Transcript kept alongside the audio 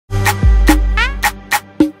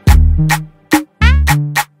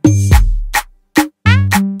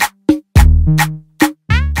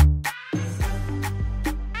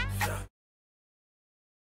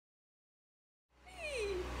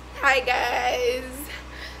guys.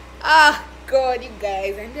 Ah, God, you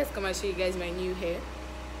guys. I'm just come and show you guys my new hair.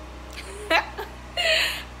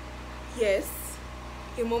 Yes,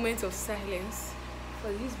 a moment of silence for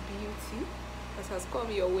this beauty that has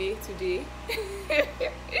come your way today.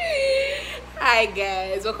 Hi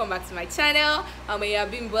guys, welcome back to my channel. I'm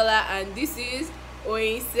Bimbola and this is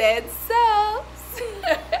Oyin Said So.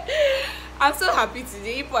 I'm so happy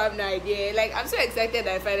today. You have no idea. Like, I'm so excited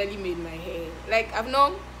that I finally made my hair. Like, I've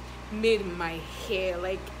not made my hair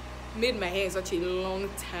in such a long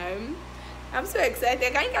time. I'm so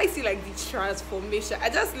excited. Can you guys see like the transformation? I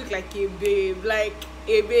just look like a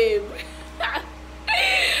babe,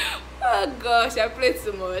 Oh gosh, I played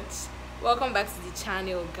so much. Welcome back to the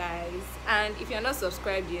channel, guys. And if you're not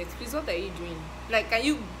subscribed yet, please, what are you doing? Like, can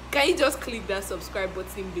you just click that subscribe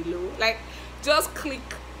button below? Like, just click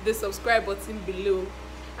the subscribe button below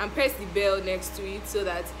and press the bell next to it so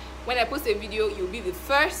that when I post a video, you'll be the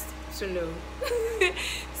first to know.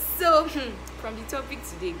 So from the topic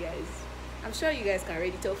today, guys, I'm sure you guys can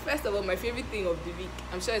already tell. First of all, my favorite thing of the week,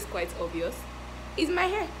 I'm sure it's quite obvious, is my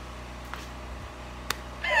hair.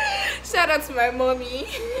 Shout out to my mommy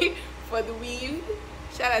for the weave.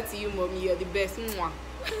 Shout out to you, mommy, you're the best. Mwah.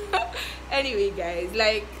 Anyway, guys,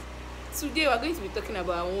 like, today we're going to be talking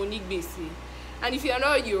about Onigbese. And if you're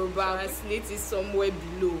not Yoruba, translate it somewhere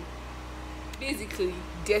below. Basically,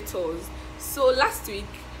 debtors. So last week,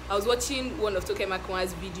 I was watching one of Toke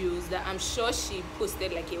Makwan's videos that I'm sure she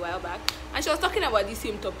posted like a while back, and she was talking about the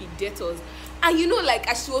same topic, debtors. And you know, like,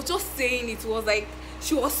 as she was just saying it, was like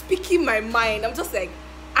she was speaking my mind. I'm just like,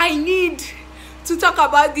 I need to talk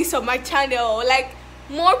about this on my channel. Like,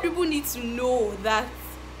 more people need to know that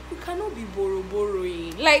you cannot be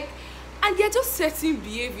borrowing. Like, and they're just certain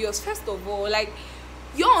behaviors. First of all, like,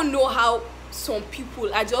 you all know how some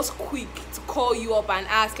people are just quick to call you up and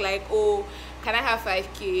ask, like, oh, can I have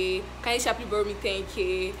 5k? Can you sharply borrow me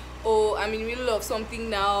 10k? Oh, I'm in the middle of something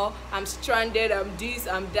now, I'm stranded, I'm this,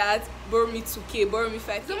 I'm that, borrow me 2k, borrow me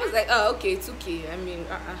 5k. It's almost like, oh, okay, 2k, I mean,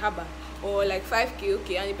 haba. Or like 5k,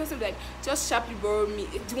 okay, and the person be like, just sharply borrow me.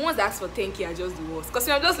 The ones that ask for 10k are just the worst, because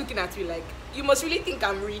I'm just looking at you like, you must really think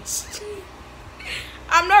I'm rich.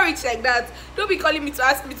 I'm not rich like that. Don't be calling me to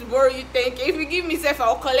ask me to borrow you 10k. If you give me self,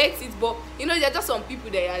 I'll collect it. But you know, there are just some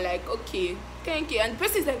people that are like, okay, 10k, and the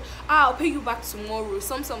person is like, I'll pay you back tomorrow,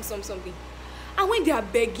 something. And when they are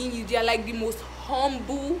begging you, they are like the most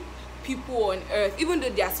humble people on earth. Even though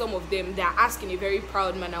there are some of them that are asking a very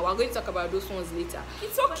proud manner. We're going to talk about those ones later.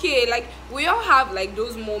 It's okay. Like, we all have like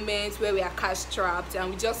those moments where we are cash trapped and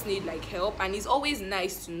we just need like help. And it's always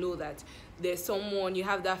nice to know that there's someone, you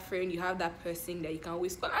have that friend, you have that person that you can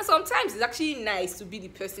always call. And sometimes it's actually nice to be the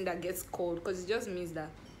person that gets called, because it just means that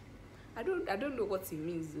I don't know what it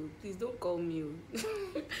means though. Please don't call me.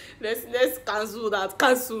 let's cancel that.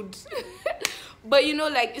 Cancelled. But you know,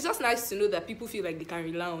 like, it's just nice to know that people feel like they can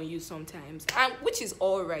rely on you sometimes, and which is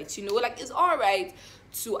all right. You know, like, it's all right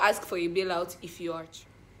to ask for a bailout if you are.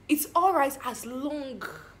 It's all right as long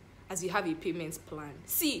as you have a payments plan.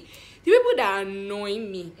 See, the people that are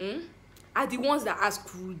annoying me are the ones that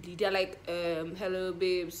ask rudely. They're like, hello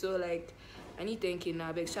babe, so like, I need 10k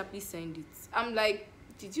now, beg, sharply send it. I'm like,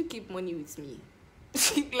 did you keep money with me?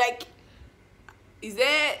 Like,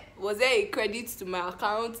 was there a credit to my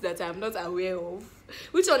account that I'm not aware of?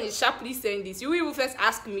 Which one is sharply send this? You will even first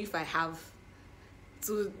ask me if I have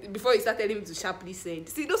to before you start telling me to sharply send.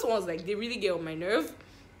 See, those ones, like, they really get on my nerve.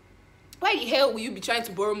 Why the hell will you be trying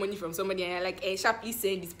to borrow money from somebody and you're like, hey, sharply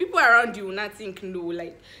send this? People around you will not think, no,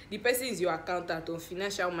 like, the person is your accountant or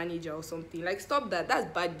financial manager or something. Like, stop that. That's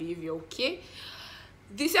bad behavior, okay?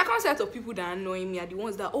 The second set of people that annoy me are the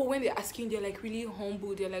ones that, oh, when they're asking, they're like really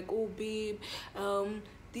humble. They're like, oh, babe,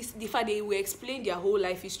 the fact they will explain their whole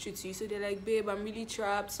life history to you. So they're like, babe, I'm really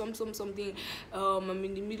trapped, something. I'm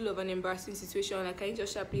in the middle of an embarrassing situation. Like, can you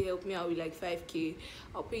just sharply help me out with like 5k?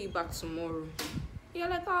 I'll pay you back tomorrow. You're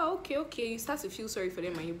like, oh, okay. You start to feel sorry for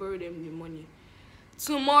them and you borrow them the money.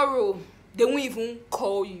 Tomorrow, they won't even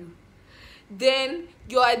call you. Then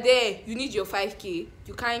you are there, you need your 5k,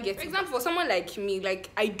 you can't get it. For example, for someone like me, like,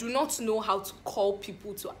 I do not know how to call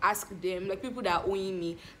people to ask them, like people that are owing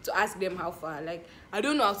me, to ask them how far. Like, I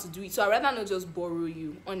don't know how to do it, so I'd rather not just borrow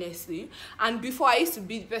you, honestly. And before, I used to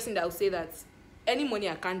be the person that would say that any money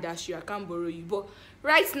I can't dash you, I can't borrow you. But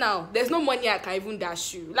right now, there's no money I can even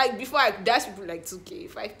dash you. Like, before, I could dash people like 2k,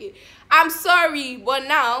 5k. I'm sorry, but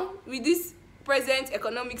now with this present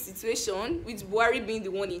economic situation, with Buhari being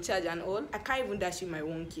the one in charge and all, I can't even dash you my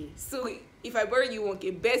 1k. So if I borrow you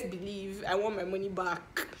 1k, best believe I want my money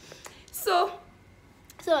back. So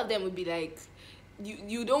some of them would be like,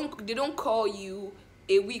 they don't call you,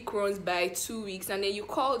 a week runs by, 2 weeks, and then you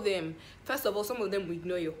call them. First of all, some of them will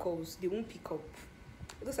ignore your calls. They won't pick up.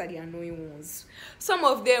 Those are the annoying ones. Some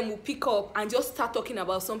of them will pick up and just start talking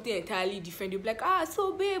about something entirely different. They'll be like,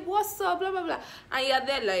 so babe, what's up, blah blah blah, and you're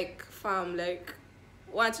there like, fam, like,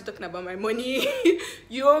 why aren't you talking about my money?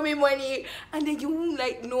 You owe me money. And then you won't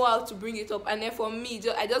like know how to bring it up. And then for me,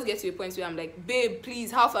 I just get to a point where I'm like, babe,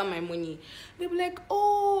 please, how far my money? They'll be like,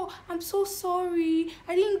 oh, I'm so sorry,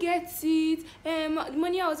 I didn't get it, the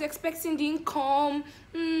money I was expecting didn't come.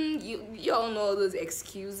 You all know all those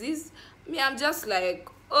excuses. Me, I'm just like,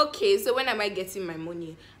 okay, so when am I getting my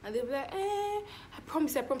money? And they'll be like, I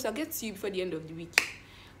promise I'll get to you before the end of the week.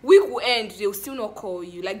 Week will end, they'll still not call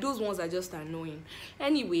you. Like, those ones are just annoying.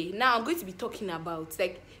 Anyway, now I'm going to be talking about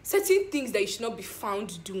like certain things that you should not be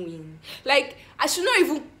found doing. Like, I should not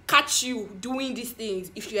even catch you doing these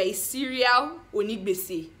things if you're a serial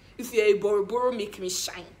onigbese, if you're a borrow make me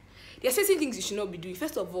shine. There are certain things you should not be doing.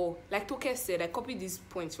 First of all, like Toke said, I copied these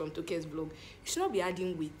points from Toke's blog. You should not be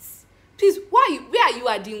adding weights. Please, where are you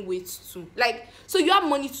adding weights to? Like, so you have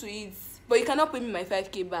money to eat, but you cannot pay me my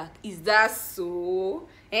 5K back. Is that so?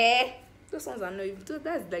 Those ones are not even,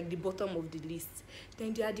 that's like the bottom of the list.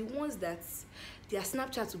 Then there are the ones that their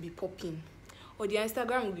Snapchat will be popping, or their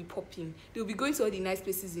Instagram will be popping. They'll be going to all the nice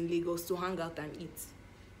places in Lagos to hang out and eat.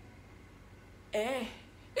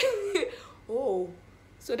 Oh,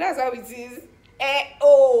 so that's how it is.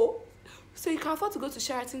 So you can afford to go to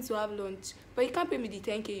Sheraton to have lunch, but you can't pay me the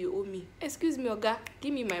 10K you owe me. Excuse me, Oga,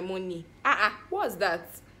 give me my money. What's that?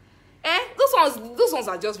 Those ones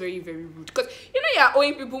are just very, very rude. Because you know you are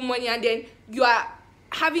owing people money and then you are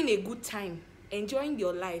having a good time, enjoying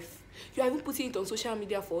your life. You are even putting it on social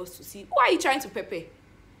media for us to see. Why are you trying to pepper?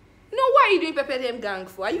 No, why are you doing pepper them gang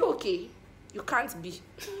for? Are you okay? You can't be.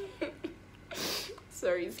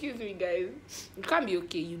 Sorry, excuse me, guys. You can't be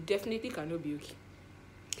okay. You definitely cannot be okay.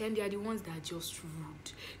 Then there are the ones that are just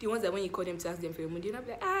rude. The ones that when you call them to ask them for your money, they're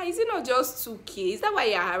like, is it not just 2K? Is that why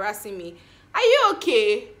you're harassing me? Are you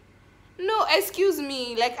okay? No, excuse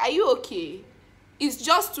me. Like, are you okay? It's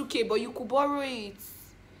just 2K, but you could borrow it.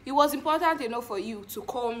 It was important enough for you to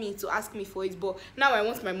call me to ask me for it, but now I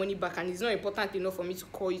want my money back, and it's not important enough for me to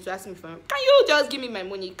call you to ask me for it. Can you just give me my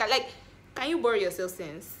money? Can you borrow yourself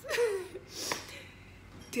sense?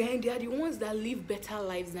 Then there are the ones that live better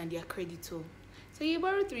lives than their creditor. So you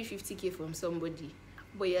borrow 350K from somebody,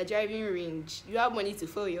 but you're driving range. You have money to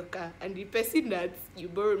fill your car, and the person that you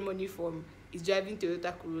borrowed money from is driving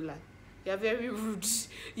Toyota Corolla. You are very rude.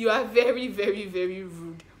 You are very, very, very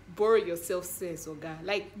rude. Borrow yourself sense, Oga.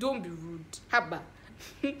 Like, don't be rude. Haba.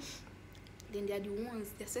 Then there are the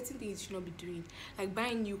ones, there are certain things you should not be doing, like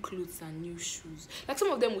buying new clothes and new shoes. Like,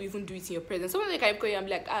 some of them will even do it in your presence. Some of them can call you and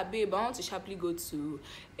be like, babe, I want to sharply go to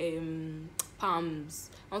Palms.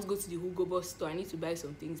 I want to go to the Hugo Boss store. I need to buy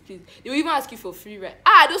some things, please. They will even ask you for free ride.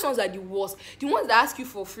 Those ones are the worst. The ones that ask you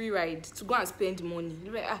for free ride to go and spend money.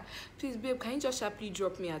 They're like, please, babe, can you just sharply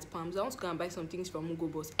drop me at Palms? I want to go and buy some things from Hugo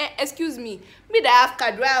Boss. Excuse me that I have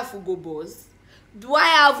card. Do I have Hugo Boss? Do I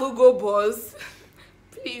have Hugo Boss?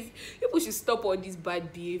 Please, people should stop all this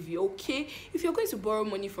bad behavior, okay? If you're going to borrow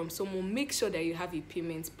money from someone, make sure that you have a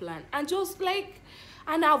payment plan, and just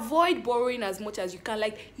and avoid borrowing as much as you can.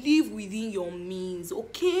 Like, live within your means,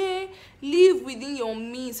 okay? Live within your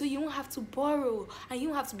means, so you won't have to borrow, and you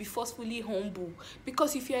don't have to be forcefully humble.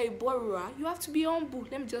 Because if you're a borrower, you have to be humble.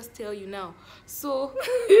 Let me just tell you now. So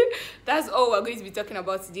that's all we're going to be talking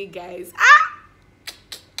about today, guys.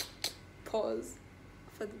 Pause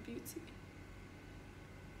for the beauty.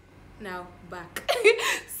 Now back.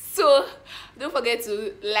 So don't forget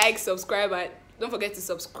to subscribe, and don't forget to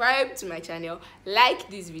subscribe to my channel, like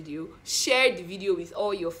this video, share the video with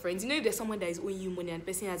all your friends. You know, if there's someone that is owing you money and the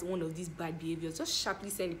person has one of these bad behaviors, just sharply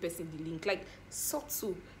send the person the link. Like,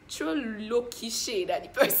 subtle, throw low-key shade at the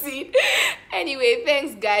person. Anyway,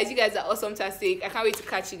 thanks guys, you guys are awesome, fantastic. I can't wait to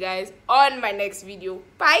catch you guys on my next video.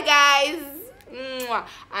 Bye guys. Mwah.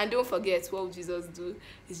 And don't forget, what will Jesus do?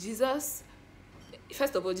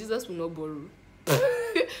 First of all, Jesus will not borrow.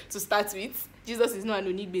 To start with, Jesus is not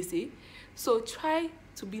an onigbese. So try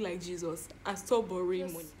to be like Jesus and stop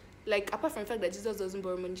borrowing money. Like, apart from the fact that Jesus doesn't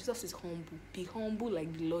borrow money, Jesus is humble. Be humble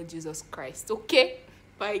like the Lord Jesus Christ. Okay?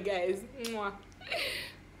 Bye guys. Mwah.